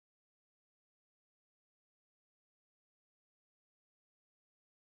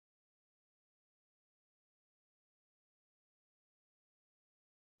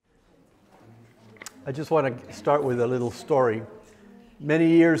I just want to start with a little story. Many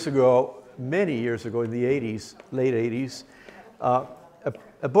years ago in the 80s, late 80s,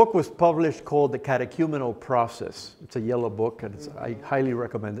 a book was published called The Catechumenate Process. It's a yellow book, and I highly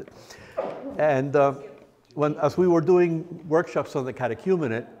recommend it. And as we were doing workshops on the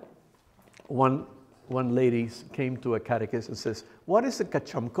catechumenate, one lady came to a catechist and says, "What is a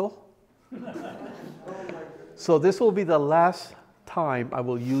cachumco?" So this will be the last time I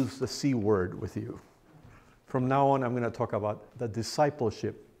will use the C word with you. From now on, I'm going to talk about the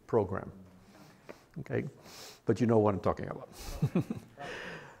discipleship program. Okay? But you know what I'm talking about.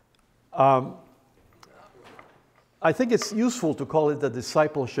 I think it's useful to call it the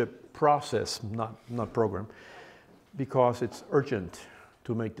discipleship process, not program, because it's urgent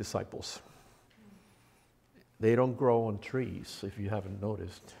to make disciples. They don't grow on trees, if you haven't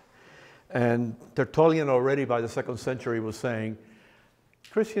noticed. And Tertullian already by the 2nd century was saying,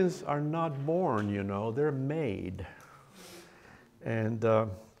 Christians are not born, you know, they're made. And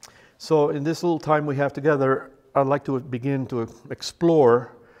so in this little time we have together, I'd like to begin to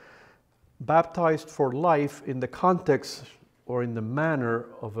explore baptized for life in the context or in the manner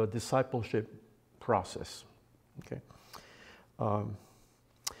of a discipleship process. Okay.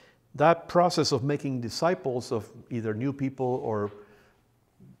 That process of making disciples of either new people or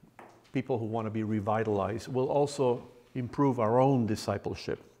people who want to be revitalized will also improve our own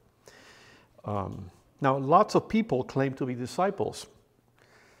discipleship. Now, lots of people claim to be disciples.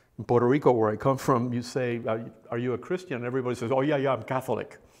 In Puerto Rico, where I come from, you say, "Are you a Christian?" Everybody says, "Oh, yeah, I'm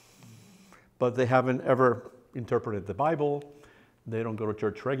Catholic." But they haven't ever interpreted the Bible. They don't go to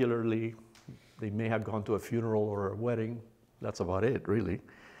church regularly. They may have gone to a funeral or a wedding. That's about it, really.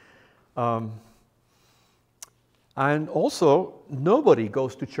 And also, nobody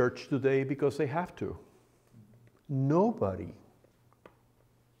goes to church today because they have to. Nobody.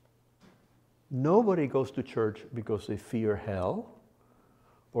 Nobody goes to church because they fear hell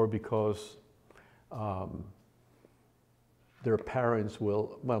or because their parents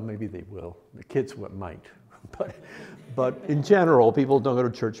will, well, maybe they will. The kids might. But in general, people don't go to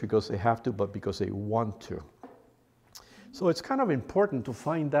church because they have to, but because they want to. So it's kind of important to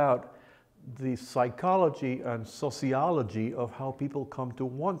find out the psychology and sociology of how people come to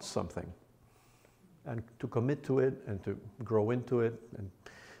want something and to commit to it and to grow into it and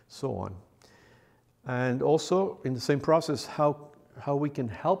so on. And also, in the same process, how we can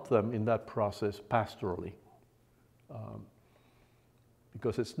help them in that process pastorally.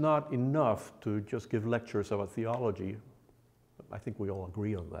 Because it's not enough to just give lectures about theology. I think we all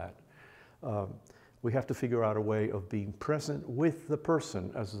agree on that. We have to figure out a way of being present with the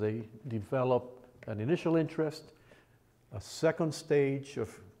person as they develop an initial interest, a second stage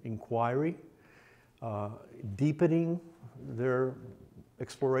of inquiry, deepening their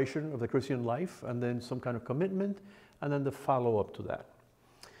exploration of the Christian life, and then some kind of commitment, and then the follow-up to that.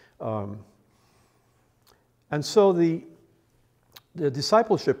 And so the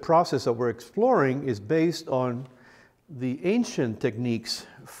discipleship process that we're exploring is based on the ancient techniques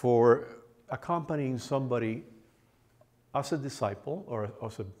for accompanying somebody as a disciple or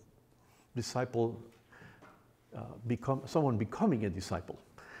as a disciple, someone becoming a disciple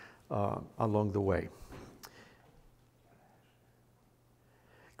along the way.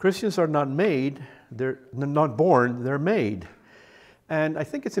 Christians are not made, they're not born, they're made. And I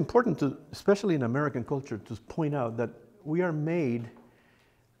think it's important to, especially in American culture, to point out that we are made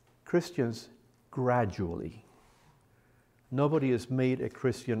Christians gradually. Nobody is made a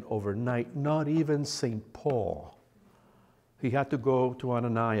Christian overnight, not even St. Paul. He had to go to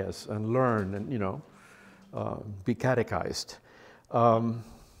Ananias and learn and, be catechized.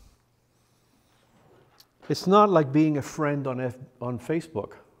 It's not like being a friend on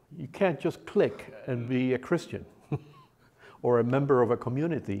Facebook. You can't just click and be a Christian or a member of a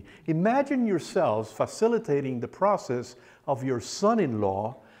community. Imagine yourselves facilitating the process of your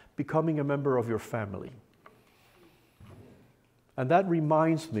son-in-law becoming a member of your family. And that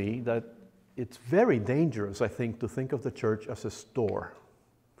reminds me that it's very dangerous, I think, to think of the church as a store.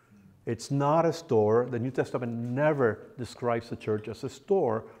 It's not a store. The New Testament never describes the church as a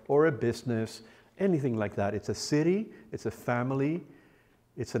store or a business, anything like that. It's a city, it's a family,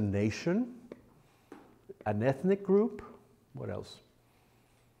 it's a nation, an ethnic group. What else?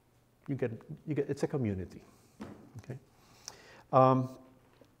 You get, it's a community. Okay?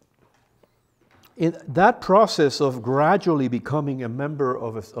 In that process of gradually becoming a member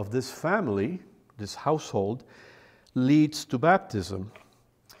of this family, this household, leads to baptism,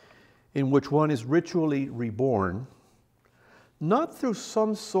 in which one is ritually reborn, not through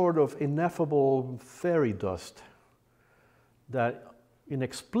some sort of ineffable fairy dust that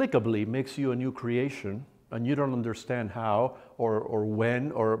inexplicably makes you a new creation, and you don't understand how or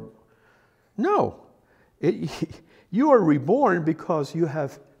when or... No. You are reborn because you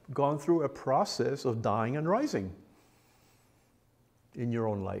have gone through a process of dying and rising in your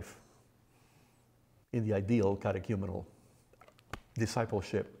own life, in the ideal catechumenal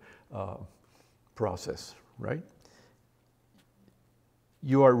discipleship process, right?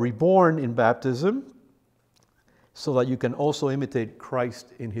 You are reborn in baptism so that you can also imitate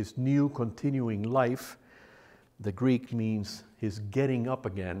Christ in his new continuing life. The Greek means his getting up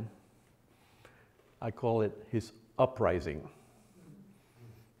again. I call it his uprising.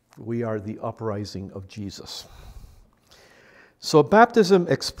 We are the uprising of Jesus. So baptism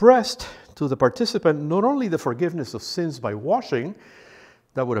expressed to the participant not only the forgiveness of sins by washing,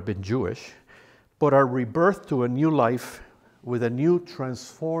 that would have been Jewish, but our rebirth to a new life with a new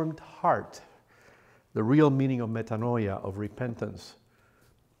transformed heart, the real meaning of metanoia, of repentance.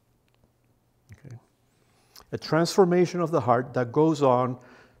 Okay. A transformation of the heart that goes on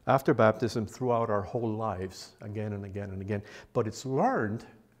after baptism throughout our whole lives, again and again and again. But it's learned,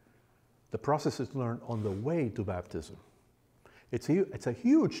 the process is learned on the way to baptism. It's a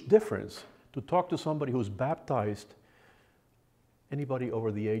huge difference to talk to somebody who's baptized, anybody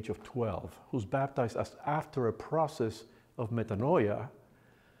over the age of 12, who's baptized as after a process of metanoia,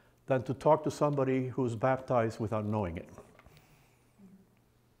 than to talk to somebody who's baptized without knowing it.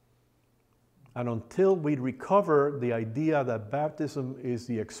 And until we recover the idea that baptism is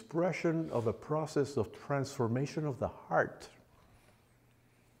the expression of a process of transformation of the heart,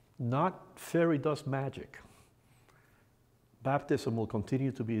 not fairy dust magic, baptism will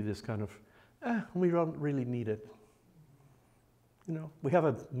continue to be this kind of, we don't really need it. You know, we have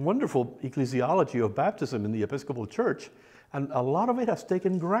a wonderful ecclesiology of baptism in the Episcopal Church, and a lot of it has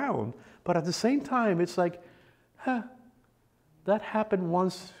taken ground. But at the same time, it's like, that happened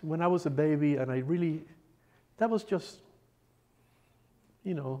once when I was a baby, and that was just,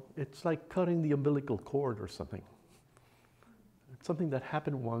 you know, it's like cutting the umbilical cord or something. It's something that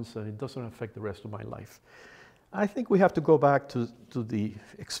happened once, and it doesn't affect the rest of my life. I think we have to go back to the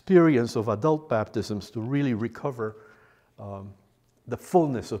experience of adult baptisms to really recover the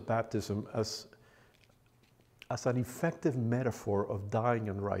fullness of baptism as an effective metaphor of dying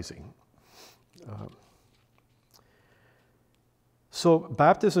and rising. So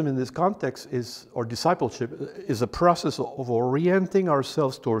baptism in this context or discipleship, is a process of orienting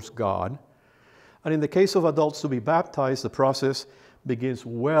ourselves towards God. And in the case of adults to be baptized, the process begins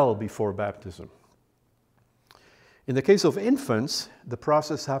well before baptism. In the case of infants, the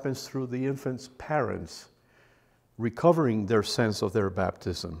process happens through the infant's parents recovering their sense of their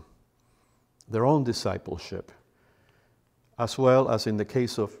baptism, their own discipleship, as well as in the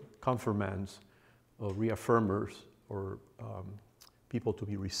case of confirmands, or reaffirmers, or people to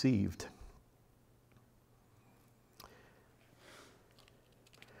be received.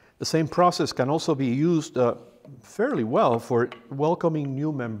 The same process can also be used fairly well for welcoming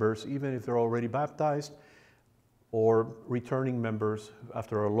new members, even if they're already baptized, or returning members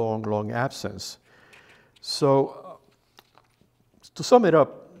after a long, long absence. So, to sum it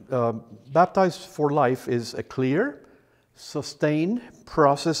up, baptized for life is a clear, sustained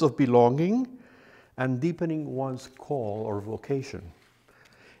process of belonging and deepening one's call or vocation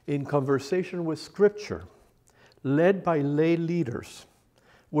in conversation with Scripture, led by lay leaders,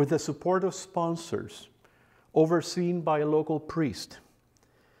 with the support of sponsors, overseen by a local priest.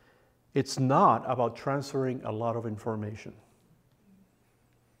 It's not about transferring a lot of information.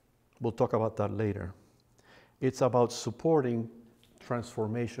 We'll talk about that later. It's about supporting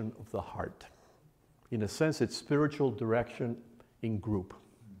transformation of the heart. In a sense, it's spiritual direction in group.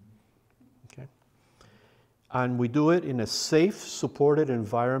 Okay? And we do it in a safe, supported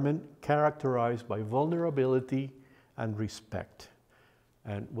environment characterized by vulnerability and respect.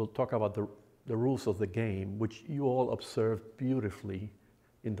 And we'll talk about the rules of the game, which you all observed beautifully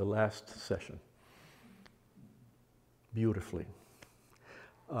in the last session. Beautifully.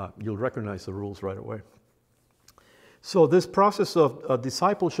 You'll recognize the rules right away. So this process of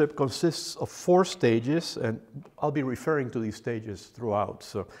discipleship consists of 4 stages, and I'll be referring to these stages throughout,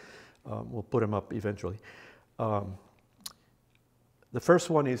 so we'll put them up eventually. The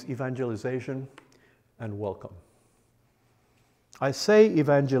first one is evangelization and welcome. I say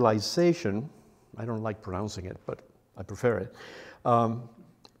evangelization, I don't like pronouncing it, but I prefer it,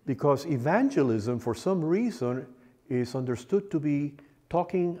 because evangelism, for some reason, is understood to be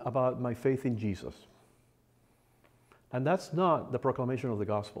talking about my faith in Jesus. And that's not the proclamation of the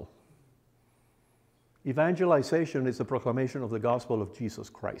gospel. Evangelization is the proclamation of the gospel of Jesus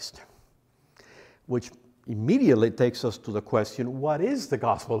Christ, which immediately takes us to the question, what is the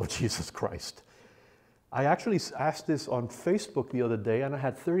gospel of Jesus Christ? I actually asked this on Facebook the other day, and I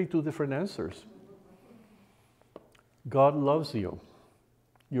had 32 different answers. God loves you.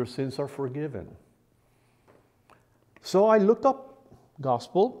 Your sins are forgiven. So I looked up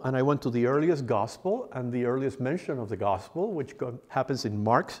gospel, and I went to the earliest gospel and the earliest mention of the gospel, which happens in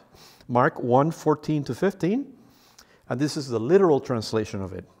Mark 1:14 to 15. And this is the literal translation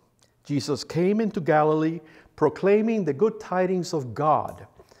of it. Jesus came into Galilee proclaiming the good tidings of God,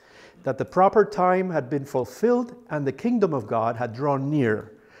 that the proper time had been fulfilled and the kingdom of God had drawn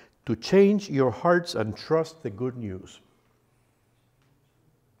near. To change your hearts and trust the good news.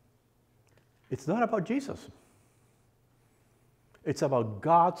 It's not about Jesus. It's about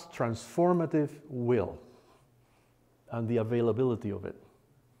God's transformative will and the availability of it.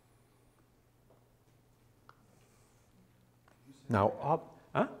 Now,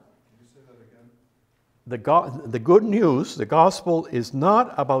 huh? The good news, the gospel, is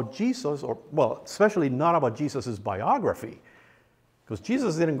not about Jesus, or, well, especially not about Jesus' biography. Because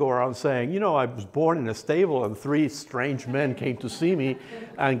Jesus didn't go around saying, you know, I was born in a stable and 3 strange men came to see me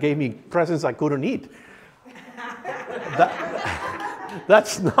and gave me presents I couldn't eat.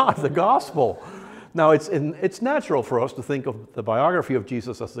 That's not the gospel. Now, it's natural for us to think of the biography of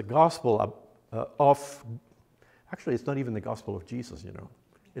Jesus as the gospel of, actually, it's not even the gospel of Jesus, you know.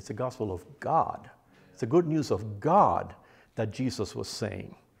 It's the gospel of God. It's the good news of God that Jesus was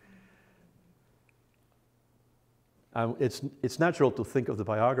saying. It's natural to think of the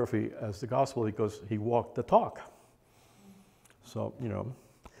biography as the gospel because he walked the talk. So, you know,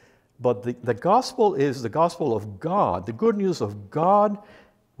 but the gospel is the gospel of God, the good news of God,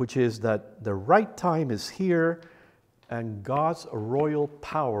 which is that the right time is here and God's royal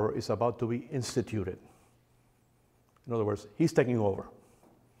power is about to be instituted. In other words, he's taking over.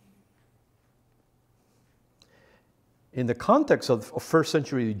 In the context of first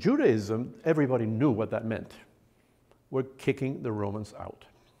century Judaism, everybody knew what that meant. We're kicking the Romans out.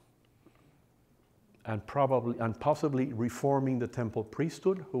 And possibly reforming the temple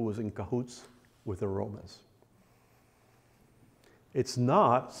priesthood, who was in cahoots with the Romans. It's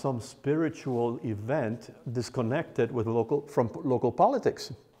not some spiritual event disconnected from local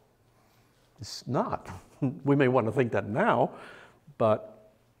politics. It's not. We may want to think that now,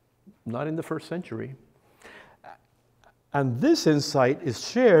 but not in the first century. And this insight is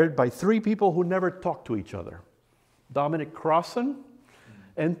shared by 3 people who never talked to each other. Dominic Crossan,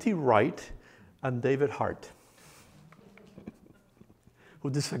 N.T. Wright, and David Hart, who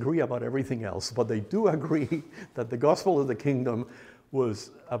disagree about everything else, but they do agree that the gospel of the kingdom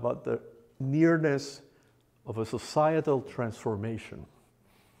was about the nearness of a societal transformation.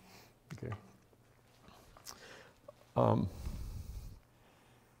 Okay.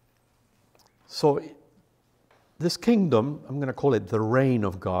 So this kingdom, I'm going to call it the reign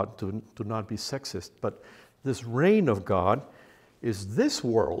of God, to not be sexist, but this reign of God is this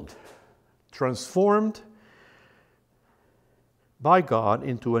world transformed by God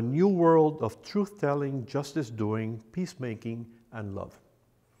into a new world of truth-telling, justice-doing, peacemaking, and love.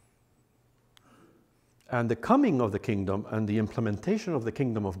 And the coming of the kingdom and the implementation of the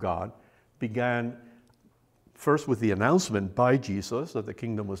kingdom of God began first with the announcement by Jesus that the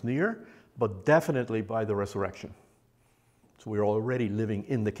kingdom was near, but definitely by the resurrection. So we're already living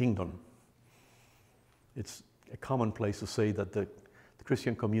in the kingdom. It's a commonplace to say that the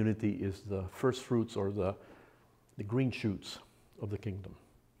Christian community is the first fruits or the green shoots of the kingdom.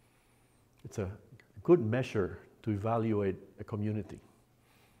 It's a good measure to evaluate a community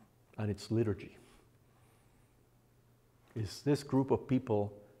and its liturgy. Is this group of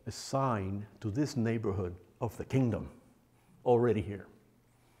people a sign to this neighborhood of the kingdom already here?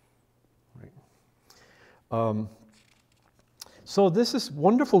 Right. So this is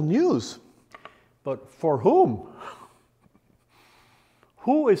wonderful news. But for whom?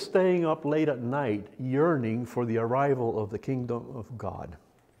 Who is staying up late at night yearning for the arrival of the kingdom of God?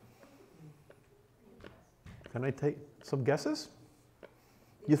 Can I take some guesses?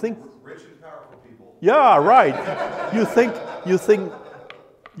 You think? Rich and powerful people. Yeah, right. You think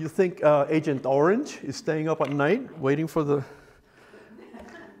Agent Orange is staying up at night waiting for the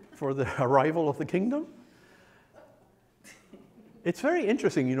arrival of the kingdom? It's very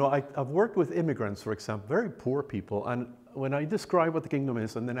interesting, you know, I've worked with immigrants, for example, very poor people, and when I describe what the kingdom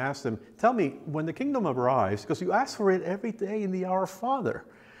is and then ask them, tell me, when the kingdom arrives, because you ask for it every day in the Our Father,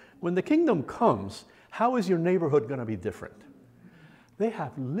 when the kingdom comes, how is your neighborhood going to be different? They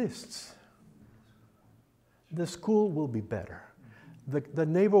have lists. The school will be better. The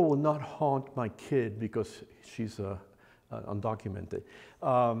neighbor will not haunt my kid because she's undocumented.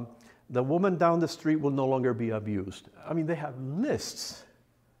 The woman down the street will no longer be abused. I mean, they have lists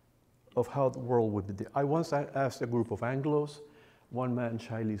of how the world would be. I once asked a group of Anglos. One man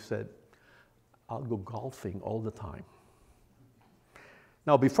shyly said, I'll go golfing all the time.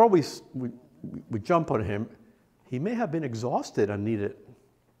 Now, before we jump on him, he may have been exhausted and needed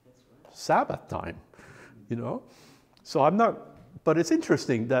Sabbath time, you know? So I'm not, but it's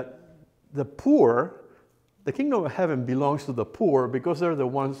interesting that the poor, the kingdom of heaven belongs to the poor because they're the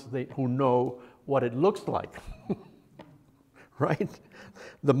ones who know what it looks like, right?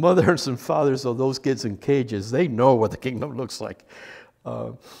 The mothers and fathers of those kids in cages, they know what the kingdom looks like.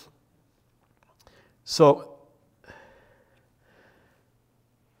 So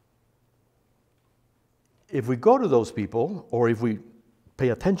if we go to those people, or if we pay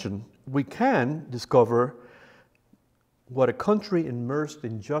attention, we can discover what a country immersed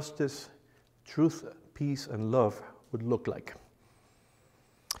in justice, truth, peace, and love would look like.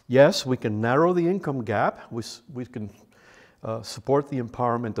 Yes, we can narrow the income gap. We can support the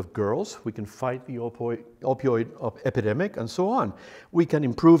empowerment of girls. We can fight the opioid epidemic, and so on. We can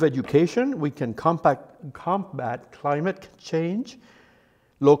improve education. We can combat climate change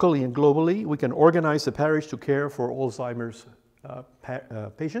locally and globally. We can organize the parish to care for Alzheimer's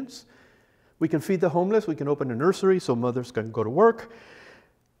patients. We can feed the homeless. We can open a nursery so mothers can go to work.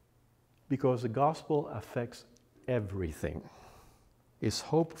 Because the gospel affects everything. It's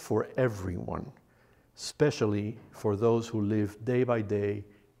hope for everyone, especially for those who live day by day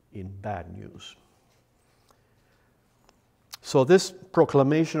in bad news. So this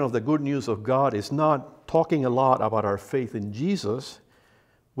proclamation of the good news of God is not talking a lot about our faith in Jesus,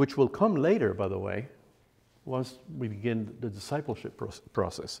 which will come later, by the way, once we begin the discipleship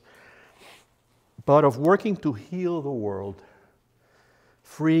process, but of working to heal the world,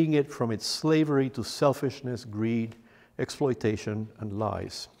 freeing it from its slavery to selfishness, greed, exploitation, and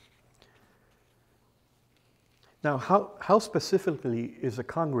lies. Now, how specifically is a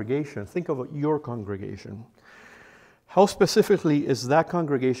congregation, think of your congregation, how specifically is that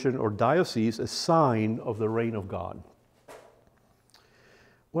congregation or diocese a sign of the reign of God?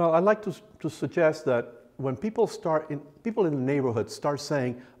 Well, I'd like to suggest that when people in the neighborhood start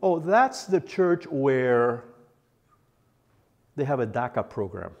saying, oh, that's the church where they have a DACA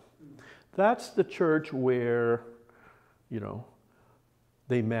program. That's the church where, you know,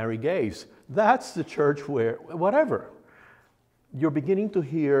 they marry gays. That's the church where, whatever. You're beginning to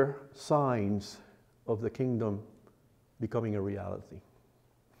hear signs of the kingdom becoming a reality.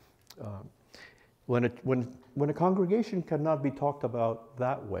 When a congregation cannot be talked about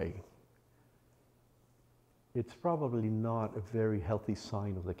that way, it's probably not a very healthy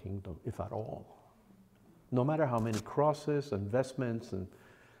sign of the kingdom, if at all. No matter how many crosses and vestments and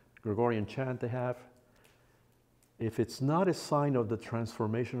Gregorian chant they have, if it's not a sign of the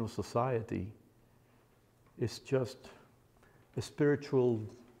transformation of society, it's just a spiritual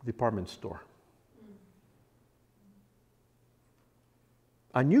department store.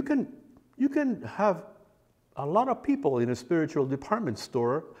 And you can have a lot of people in a spiritual department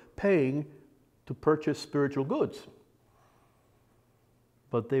store paying to purchase spiritual goods,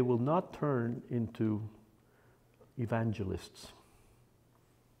 but they will not turn into evangelists,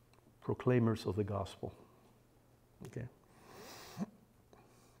 proclaimers of the gospel. Okay.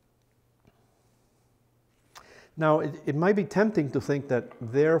 Now, it might be tempting to think that,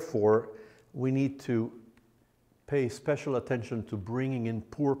 therefore, we need to pay special attention to bringing in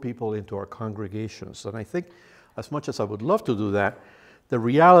poor people into our congregations. And I think, as much as I would love to do that, the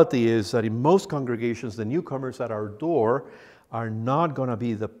reality is that in most congregations, the newcomers at our door are not going to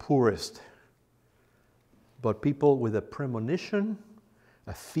be the poorest, but people with a premonition,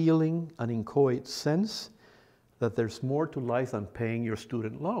 a feeling, an inchoate sense that there's more to life than paying your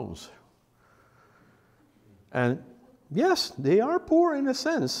student loans. And yes, they are poor in a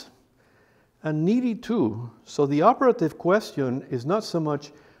sense, and needy too. So the operative question is not so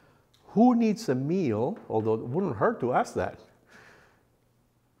much who needs a meal, although it wouldn't hurt to ask that,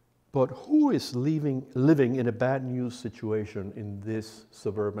 but who is living in a bad news situation in this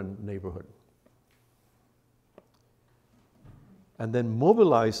suburban neighborhood? And then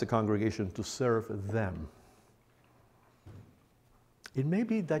mobilize the congregation to serve them. It may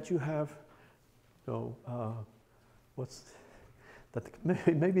be that you have,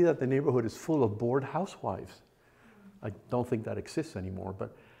 maybe that the neighborhood is full of bored housewives. I don't think that exists anymore,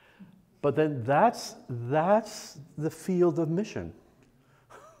 but then that's the field of mission.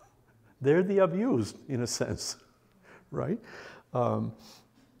 They're the abused, in a sense, right? And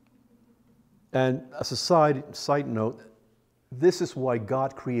as a side note, this is why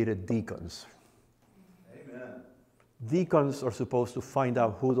God created deacons. Amen. Deacons are supposed to find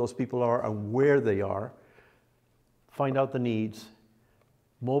out who those people are and where they are, find out the needs,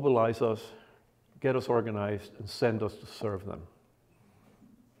 mobilize us, get us organized, and send us to serve them.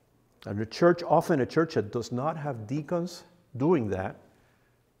 And often a church that does not have deacons doing that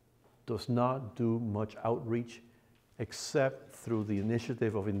does not do much outreach except through the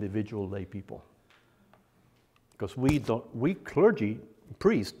initiative of individual lay people. Because we clergy,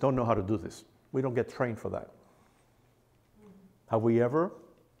 priests, don't know how to do this. We don't get trained for that. Have we ever,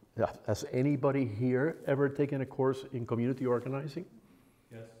 has anybody here ever taken a course in community organizing?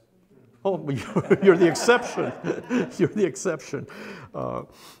 Yes. Oh, you're the exception. You're the exception.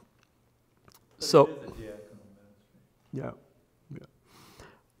 So, yeah.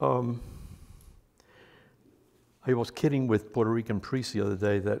 I was kidding with Puerto Rican priests the other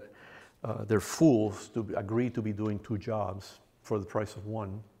day that they're fools to agree to be doing two jobs for the price of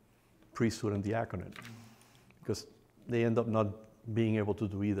one, priesthood and diaconate, because they end up not being able to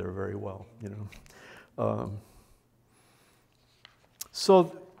do either very well, you know.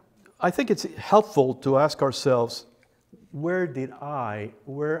 So I think it's helpful to ask ourselves, where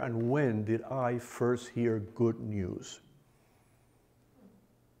and when did I first hear good news?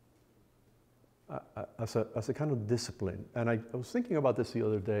 As a kind of discipline. And I was thinking about this the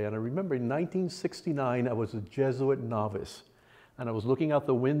other day, and I remember in 1969, I was a Jesuit novice, and I was looking out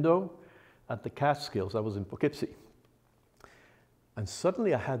the window at the Catskills. I was in Poughkeepsie. And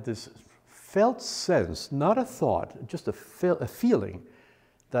suddenly I had this felt sense, not a thought, just a feeling,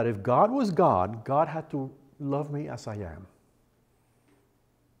 that if God was God, God had to love me as I am.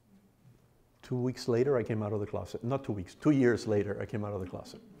 2 weeks later, I came out of the closet. Not 2 weeks, 2 years later, I came out of the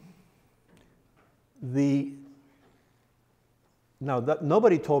closet. Now,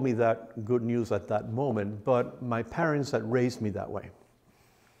 nobody told me that good news at that moment, but my parents had raised me that way.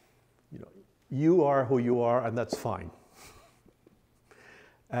 You know, you are who you are, and that's fine.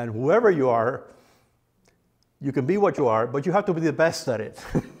 And whoever you are, you can be what you are, but you have to be the best at it.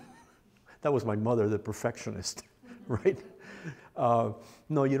 That was my mother, the perfectionist, right?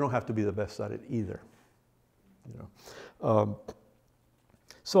 No, you don't have to be the best at it either. You know.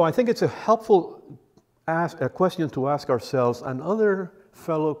 So I think it's a helpful question to ask ourselves and other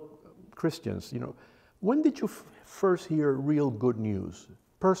fellow Christians. You know, when did you first hear real good news,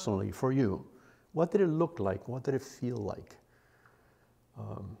 personally, for you? What did it look like? What did it feel like?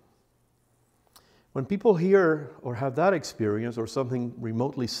 When people hear or have that experience or something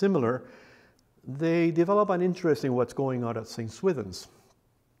remotely similar, they develop an interest in what's going on at St. Swithin's.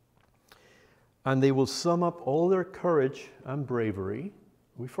 And they will sum up all their courage and bravery.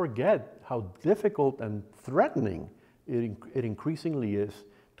 We forget how difficult and threatening it increasingly is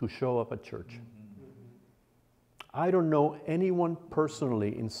to show up at church. I don't know anyone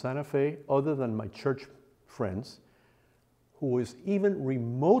personally in Santa Fe, other than my church friends, who is even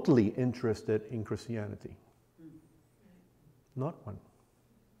remotely interested in Christianity. Not one.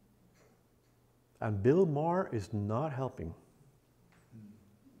 And Bill Maher is not helping.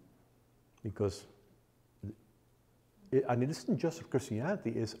 Because, and it isn't just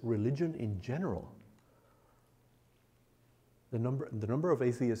Christianity, it's religion in general. The number of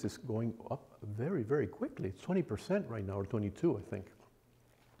atheists is going up very, very quickly. It's 20% right now, or 22, I think.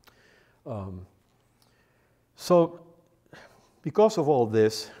 So, because of all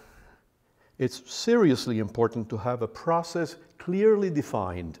this, it's seriously important to have a process clearly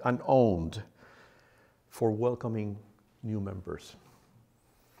defined and owned for welcoming new members.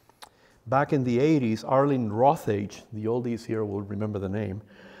 Back in the 80s, Arlene Rothage, the oldies here will remember the name,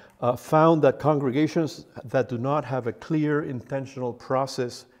 found that congregations that do not have a clear, intentional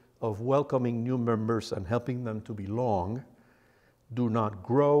process of welcoming new members and helping them to belong do not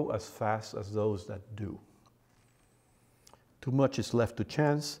grow as fast as those that do. Too much is left to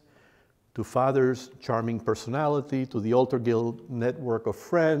chance, to Father's charming personality, to the Altar Guild network of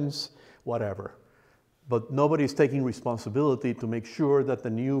friends, whatever. But nobody's taking responsibility to make sure that the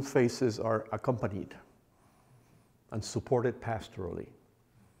new faces are accompanied and supported pastorally,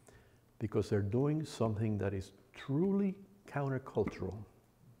 because they're doing something that is truly countercultural.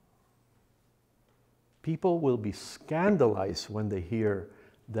 People will be scandalized when they hear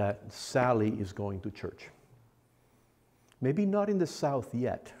that Sally is going to church. Maybe not in the South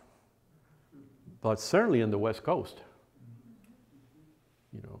yet, but certainly in the West Coast.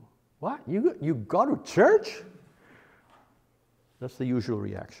 You know, what? You go to church? That's the usual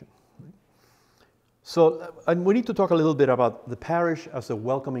reaction. Right? So, and we need to talk a little bit about the parish as a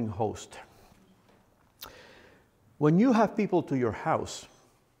welcoming host. When you have people to your house,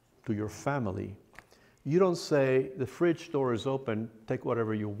 to your family, you don't say, the fridge door is open, take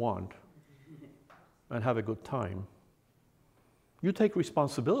whatever you want, and have a good time. You take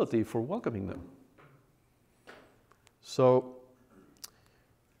responsibility for welcoming them. So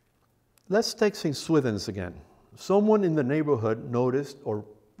let's take St. Swithin's again. Someone in the neighborhood noticed or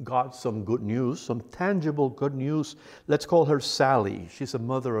got some good news, some tangible good news. Let's call her Sally. She's a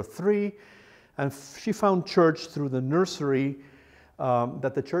mother of 3, and she found church through the nursery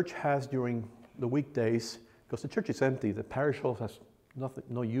that the church has during the weekdays, because the church is empty. The parish hall has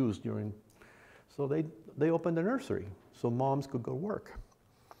no use during, so they opened the nursery so moms could go work.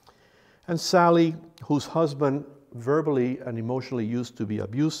 And Sally, whose husband verbally and emotionally used to be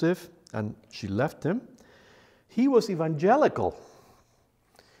abusive, and she left him, he was evangelical.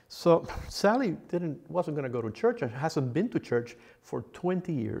 So Sally wasn't going to go to church and hasn't been to church for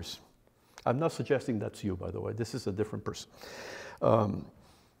 20 years. I'm not suggesting that's you, by the way. This is a different person.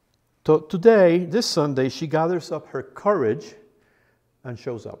 So today, this Sunday, she gathers up her courage and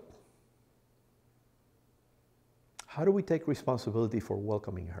shows up. How do we take responsibility for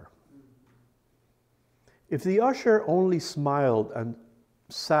welcoming her? If the usher only smiled and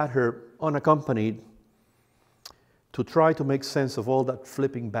sat her unaccompanied to try to make sense of all that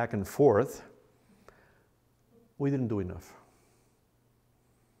flipping back and forth, we didn't do enough.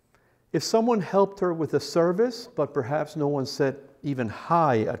 If someone helped her with the service, but perhaps no one said even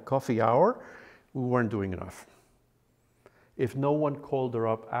hi at coffee hour, we weren't doing enough. If no one called her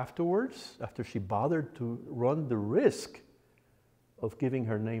up afterwards, after she bothered to run the risk of giving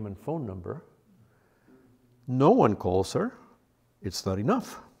her name and phone number, no one calls her, it's not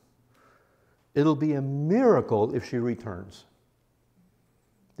enough. It'll be a miracle if she returns.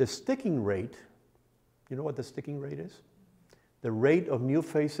 The sticking rate, you know what the sticking rate is? The rate of new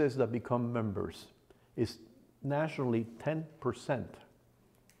faces that become members is nationally 10%.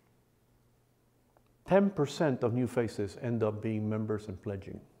 10% of new faces end up being members and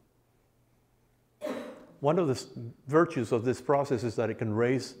pledging. One of the virtues of this process is that it can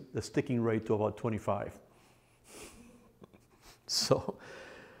raise the sticking rate to about 25. So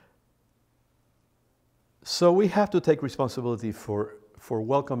we have to take responsibility for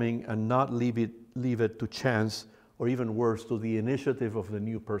welcoming and not leave it to chance, or even worse, to the initiative of the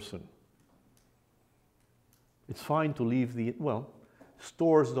new person. It's fine to leave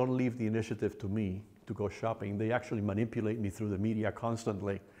stores don't leave the initiative to me to go shopping. They actually manipulate me through the media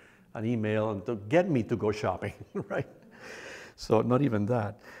constantly, an email, and to get me to go shopping, right? So not even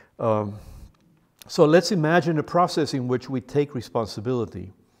that. So let's imagine a process in which we take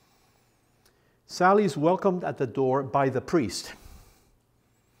responsibility. Sally is welcomed at the door by the priest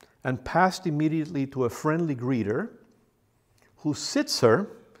and passed immediately to a friendly greeter who sits her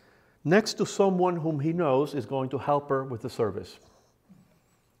next to someone whom he knows is going to help her with the service.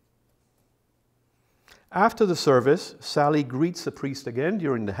 After the service, Sally greets the priest again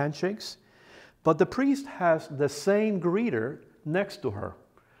during the handshakes, but the priest has the same greeter next to her,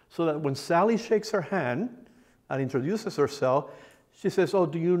 so that when Sally shakes her hand and introduces herself, she says, "Oh,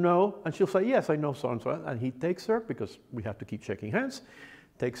 do you know?" And she'll say, "Yes, I know so-and-so." And he takes her, because we have to keep shaking hands,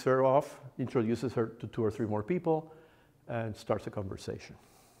 takes her off, introduces her to 2 or 3 more people, and starts a conversation,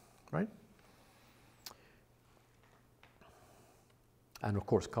 right? And of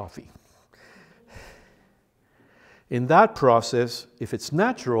course, coffee. In that process, if it's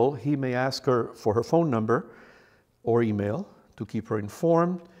natural, he may ask her for her phone number or email to keep her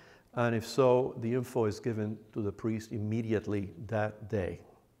informed. And if so, the info is given to the priest immediately that day.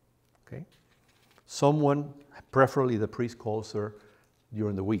 Okay? Someone, preferably the priest, calls her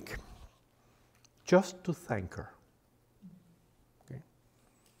during the week, just to thank her. Okay?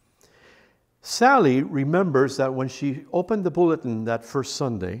 Sally remembers that when she opened the bulletin that first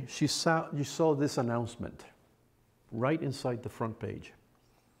Sunday, she saw this announcement right inside the front page.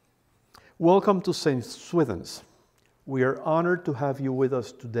 "Welcome to St. Swithin's. We are honored to have you with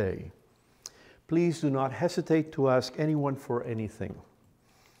us today. Please do not hesitate to ask anyone for anything.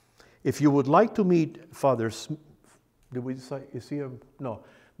 If you would like to meet Mother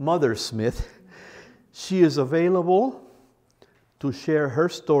Smith, she is available to share her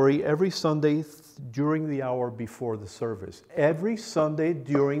story every Sunday during the hour before the service. Every Sunday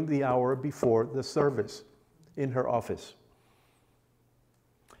during the hour before the service in her office.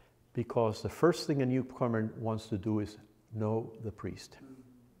 Because the first thing a newcomer wants to do is know the priest.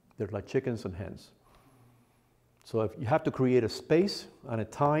 They're like chickens and hens. So if you have to create a space and a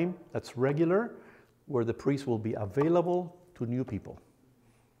time that's regular where the priest will be available to new people.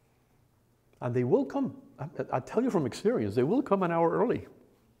 And they will come. I tell you from experience, they will come an hour early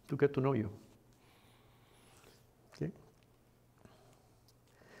to get to know you. Okay?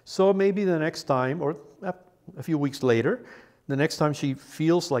 So maybe the next time, or a few weeks later, the next time she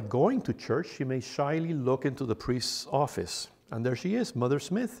feels like going to church, she may shyly look into the priest's office And there she is, Mother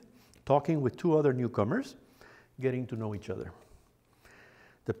Smith, talking with two other newcomers, getting to know each other.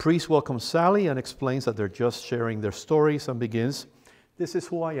 The priest welcomes Sally and explains that they're just sharing their stories and begins, "This is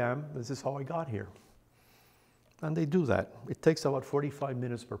who I am, this is how I got here." And they do that. It takes about 45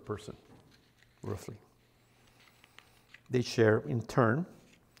 minutes per person, roughly. They share in turn.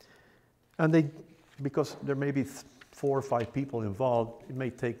 And because there may be 4 or 5 people involved, it may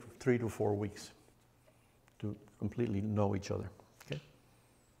take 3 to 4 weeks to completely know each other. Okay?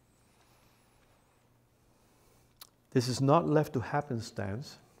 This is not left to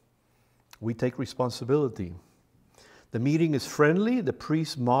happenstance. We take responsibility. The meeting is friendly. The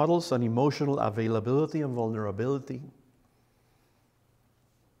priest models an emotional availability and vulnerability.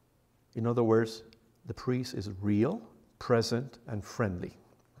 In other words, the priest is real, present, and friendly.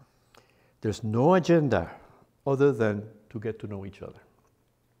 There's no agenda other than to get to know each other.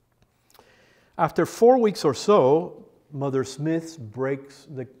 After 4 weeks or so, Mother Smith breaks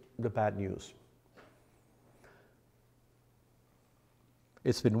the bad news.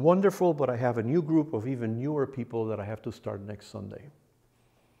 "It's been wonderful, but I have a new group of even newer people that I have to start next Sunday."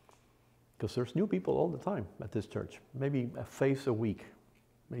 Because there's new people all the time at this church. Maybe a face a week,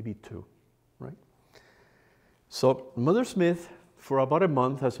 maybe 2, right? So Mother Smith, for about a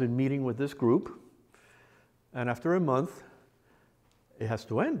month, has been meeting with this group. And after a month, it has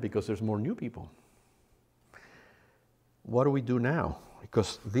to end because there's more new people. What do we do now?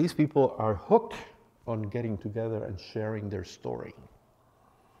 Because these people are hooked on getting together and sharing their story.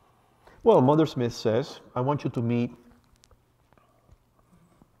 Well, Mother Smith says, "I want you to meet,"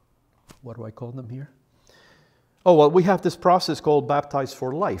 what do I call them here? Oh, well, we have this process called Baptized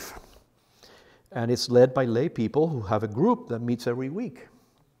for Life. And it's led by lay people who have a group that meets every week.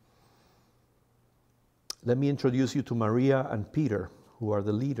 Let me introduce you to Maria and Peter, who are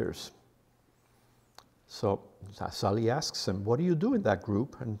the leaders. So Sally asks them, "What do you do in that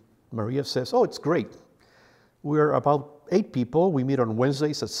group?" And Maria says, "Oh, it's great. We're about 8 people. We meet on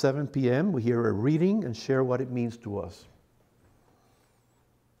Wednesdays at 7 p.m. We hear a reading and share what it means to us.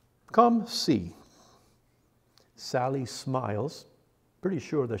 Come see." Sally smiles, pretty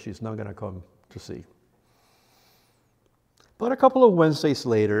sure that she's not going to come to see. But a couple of Wednesdays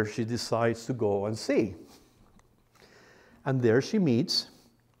later, she decides to go and see. And there she meets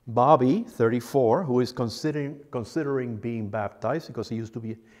Bobby, 34, who is considering being baptized because he used to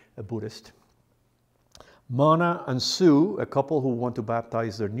be a Buddhist. Mona and Sue, a couple who want to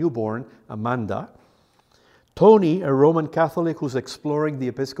baptize their newborn, Amanda. Tony, a Roman Catholic who's exploring the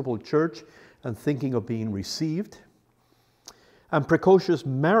Episcopal Church and thinking of being received. And precocious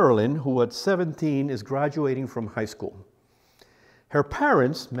Marilyn, who at 17 is graduating from high school. Her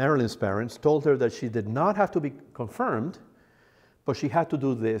parents, Marilyn's parents, told her that she did not have to be confirmed, but she had to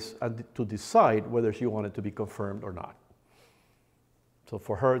do this and to decide whether she wanted to be confirmed or not. So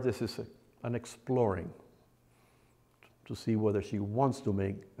for her, this is an exploring to see whether she wants to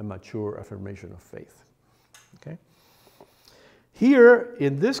make a mature affirmation of faith. Okay? Here,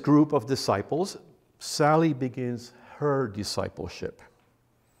 in this group of disciples, Sally begins her discipleship.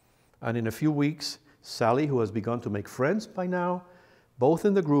 And in a few weeks, Sally, who has begun to make friends by now, both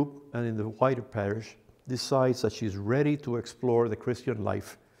in the group and in the wider parish, decides that she's ready to explore the Christian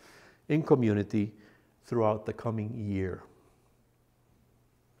life in community throughout the coming year.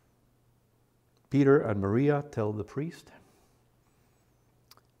 Peter and Maria tell the priest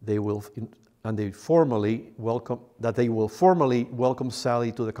they will formally welcome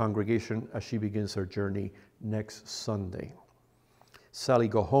Sally to the congregation as she begins her journey next Sunday. Sally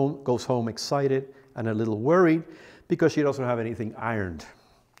goes home excited and a little worried because she doesn't have anything ironed.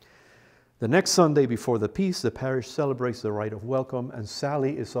 The next Sunday before the peace, the parish celebrates the rite of welcome, and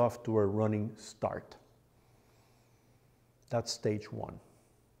Sally is off to a running start. That's stage 1.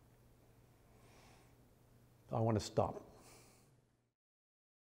 I want to stop.